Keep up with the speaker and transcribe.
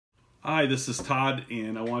Hi, this is Todd,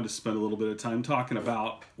 and I wanted to spend a little bit of time talking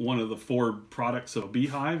about one of the 4 products of a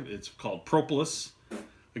beehive. It's called Propolis.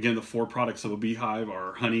 Again, the 4 products of a beehive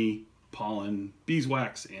are honey, pollen,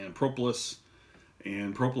 beeswax, and propolis.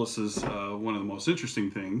 And propolis is one of the most interesting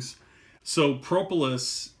things. So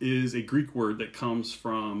propolis is a Greek word that comes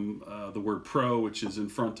from the word pro, which is in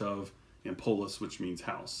front of, and polis, which means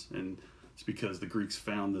house. And it's because the Greeks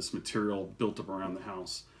found this material built up around the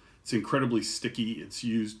house. It's incredibly sticky. It's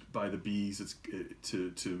used by the bees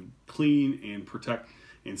to clean and protect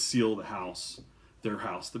and seal the house, their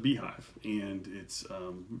house, the beehive. And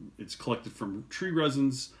it's collected from tree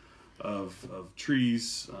resins of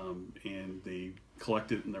trees, and they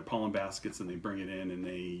collect it in their pollen baskets and they bring it in and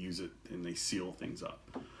they use it and they seal things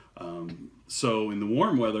up. So in the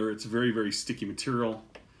warm weather, it's a very, very sticky material,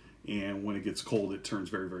 and when it gets cold, it turns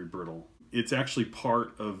very, very brittle. It's actually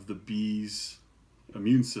part of the bees'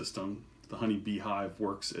 immune system. The honey beehive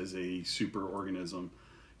works as a superorganism,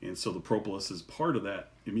 and so the propolis is part of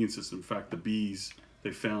that immune system. In fact, the bees,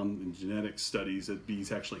 they found in genetic studies that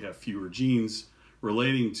bees actually have fewer genes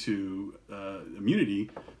relating to immunity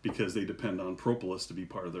because they depend on propolis to be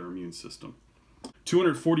part of their immune system.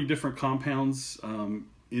 240 different compounds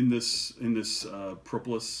in this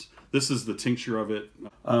propolis. This is the tincture of it.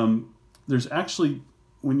 There's actually,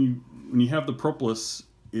 when you have the propolis,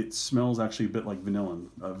 it smells actually a bit like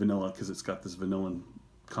vanilla because it's got this vanillin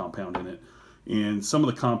compound in it. And some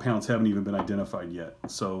of the compounds haven't even been identified yet.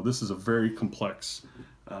 So this is a very complex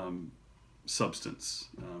substance.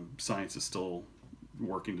 Science is still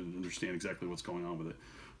working to understand exactly what's going on with it.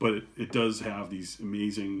 But it does have these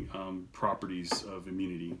amazing properties of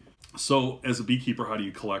immunity. So as a beekeeper, how do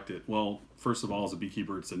you collect it? Well, first of all, as a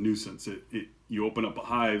beekeeper, it's a nuisance. You open up a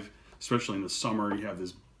hive, especially in the summer, you have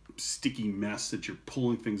this sticky mess that you're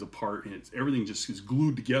pulling things apart, and everything just is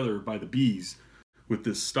glued together by the bees with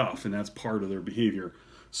this stuff, and that's part of their behavior.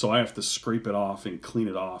 So I have to scrape it off and clean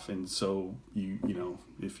it off. And so you know,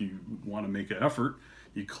 if you want to make an effort,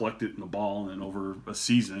 you collect it in a ball, and then over a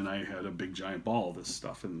season I had a big giant ball of this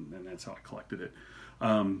stuff, and that's how I collected it.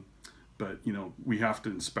 But you know, we have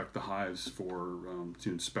to inspect the hives to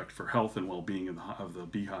inspect for health and well-being of the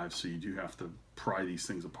beehive. So you do have to pry these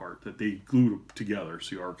things apart. That they glue together,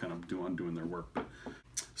 so you are kind of doing their work. But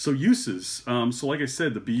so uses. So like I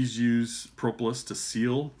said, the bees use propolis to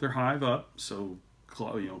seal their hive up. So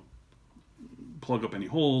plug up any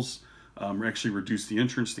holes. Actually reduce the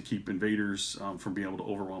entrance to keep invaders from being able to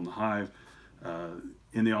overwhelm the hive.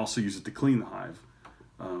 And they also use it to clean the hive.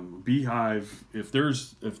 Beehive, if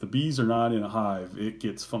the bees are not in a hive, it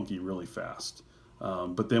gets funky really fast.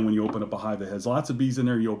 But then when you open up a hive that has lots of bees in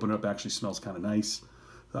there, you open it up, actually smells kind of nice.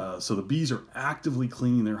 So the bees are actively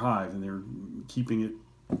cleaning their hive, and they're keeping it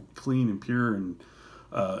clean and pure.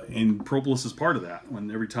 And propolis is part of that.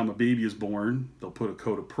 Every time a baby is born, they'll put a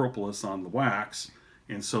coat of propolis on the wax.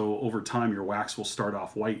 And so over time, your wax will start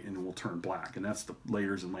off white and it will turn black. And that's the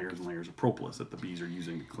layers and layers and layers of propolis that the bees are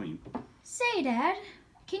using to clean. Say, Dad,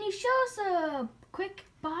 can you show us a quick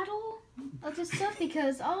bottle of this stuff?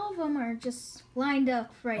 Because all of them are just lined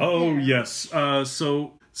up right there. Oh, yes.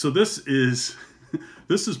 So this is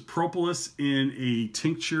this is propolis in a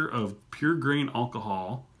tincture of pure grain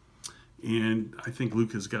alcohol. And I think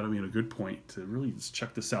Luke has got me at a good point to really just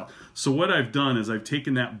check this out. So what I've done is I've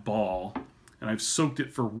taken that ball and I've soaked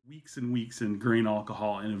it for weeks and weeks in grain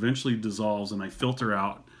alcohol, and eventually dissolves, and I filter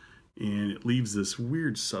out, and it leaves this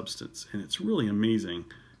weird substance, and it's really amazing.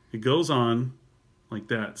 It goes on like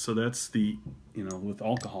that. So that's the, with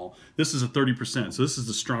alcohol. This is a 30%. So this is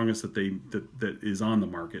the strongest that is on the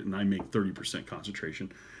market, and I make 30%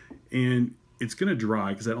 concentration. And it's going to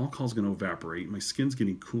dry because that alcohol is going to evaporate. My skin's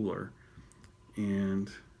getting cooler,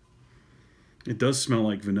 and it does smell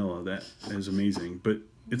like vanilla. That is amazing, but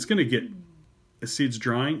it's going to get. See, it's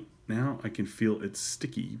drying now. I can feel it's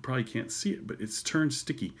sticky. You probably can't see it, but it's turned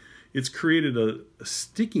sticky. It's created a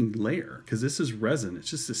sticking layer because this is resin. It's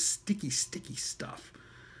just a sticky stuff.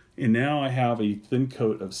 And now I have a thin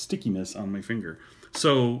coat of stickiness on my finger.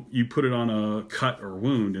 So you put it on a cut or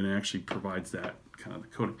wound, and it actually provides that kind of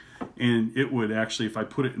coating. And it would actually, if I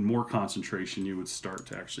put it in more concentration, you would start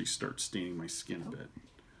staining my skin a bit.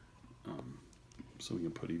 So we can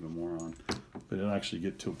put even more on, but it'll actually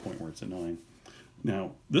get to a point where it's annoying.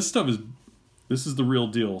 Now, this stuff is the real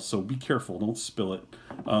deal, so be careful. Don't spill it,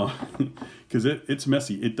 because it's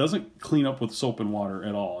messy. It doesn't clean up with soap and water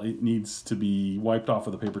at all. It needs to be wiped off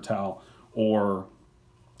with a paper towel or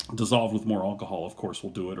dissolved with more alcohol, of course,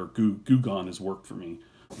 will do it, or Goo Gone has worked for me.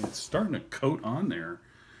 It's starting to coat on there.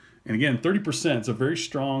 And again, 30% is a very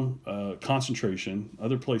strong concentration.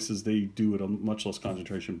 Other places, they do it a much less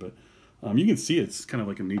concentration, but You can see it's kind of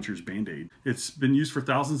like a nature's Band-Aid. It's been used for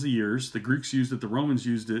thousands of years. The Greeks used it, the Romans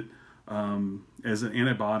used it as an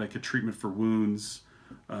antibiotic, a treatment for wounds.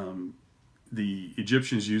 The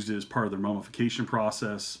Egyptians used it as part of their mummification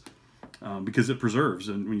process because it preserves.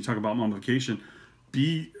 And when you talk about mummification,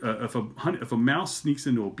 if a mouse sneaks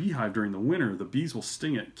into a beehive during the winter, the bees will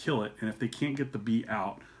sting it, kill it, and if they can't get the bee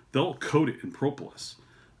out, they'll coat it in propolis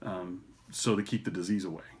so to keep the disease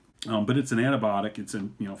away. But it's an antibiotic. It's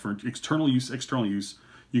for external use, external use.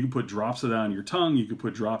 You can put drops of that on your tongue. You can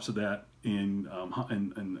put drops of that in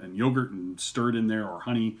yogurt and stir it in there, or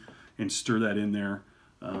honey and stir that in there.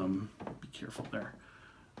 Be careful there.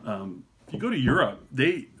 If you go to Europe,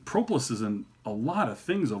 propolis is in a lot of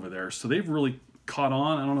things over there, so they've really caught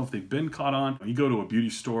on. I don't know if they've been caught on. You go to a beauty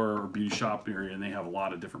store or beauty shop area, and they have a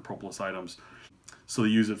lot of different propolis items. So they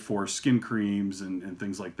use it for skin creams and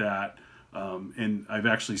things like that. And I've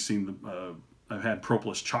actually seen I've had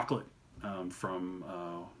propolis chocolate from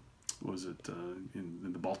what was it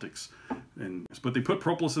in the Baltics, but they put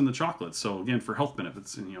propolis in the chocolate. So again, for health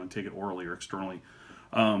benefits, and take it orally or externally.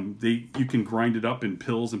 You can grind it up in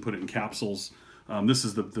pills and put it in capsules. This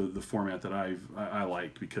is the format that I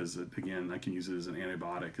like because again, I can use it as an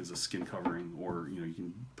antibiotic, as a skin covering, or you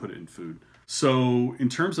can put it in food. So in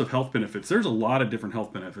terms of health benefits, there's a lot of different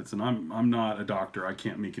health benefits, and I'm not a doctor. I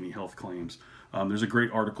can't make any health claims. There's a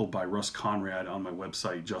great article by Russ Conrad on my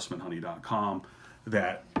website, justmanhoney.com,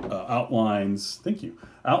 that outlines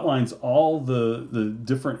all the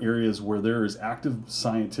different areas where there is active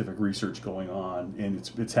scientific research going on,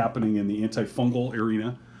 and it's happening in the antifungal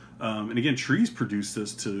arena. And again, trees produce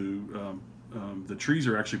this the trees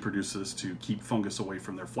are actually produce this to keep fungus away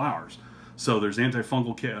from their flowers. So there's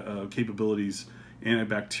antifungal capabilities,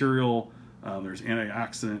 antibacterial, there's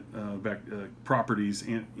antioxidant properties,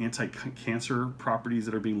 anti-cancer properties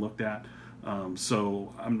that are being looked at.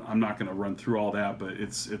 So I'm not going to run through all that, but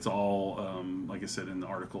it's all, like I said, in the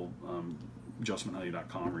article,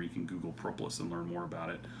 justmanhoney.com, or you can Google propolis and learn more about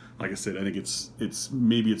it. Like I said, I think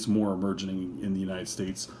maybe it's more emerging in the United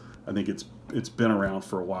States. I think it's been around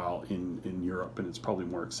for a while in Europe, and it's probably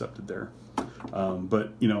more accepted there.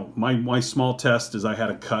 But my small test is I had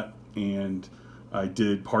a cut, and I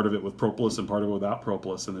did part of it with propolis and part of it without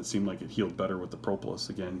propolis, and it seemed like it healed better with the propolis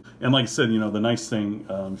again. And like I said, the nice thing,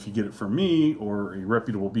 if you get it from me or a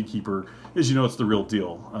reputable beekeeper, is it's the real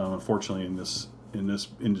deal. Unfortunately, in this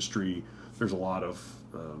industry, there's a lot of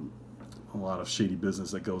shady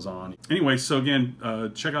business that goes on. Anyway, so again,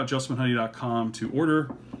 check out justmanhoney.com to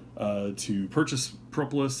order, to purchase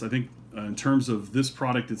propolis. I think in terms of this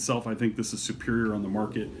product itself, I think this is superior on the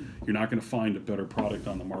market. You're not going to find a better product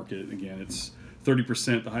on the market. Again, it's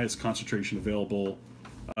 30%, the highest concentration available.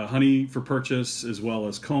 Honey for purchase, as well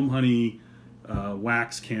as comb honey,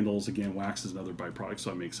 wax, candles. Again, wax is another byproduct,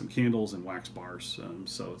 so I make some candles and wax bars.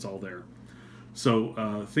 So it's all there.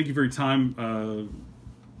 So thank you for your time.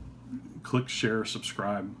 Click, share,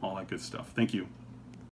 subscribe, all that good stuff. Thank you.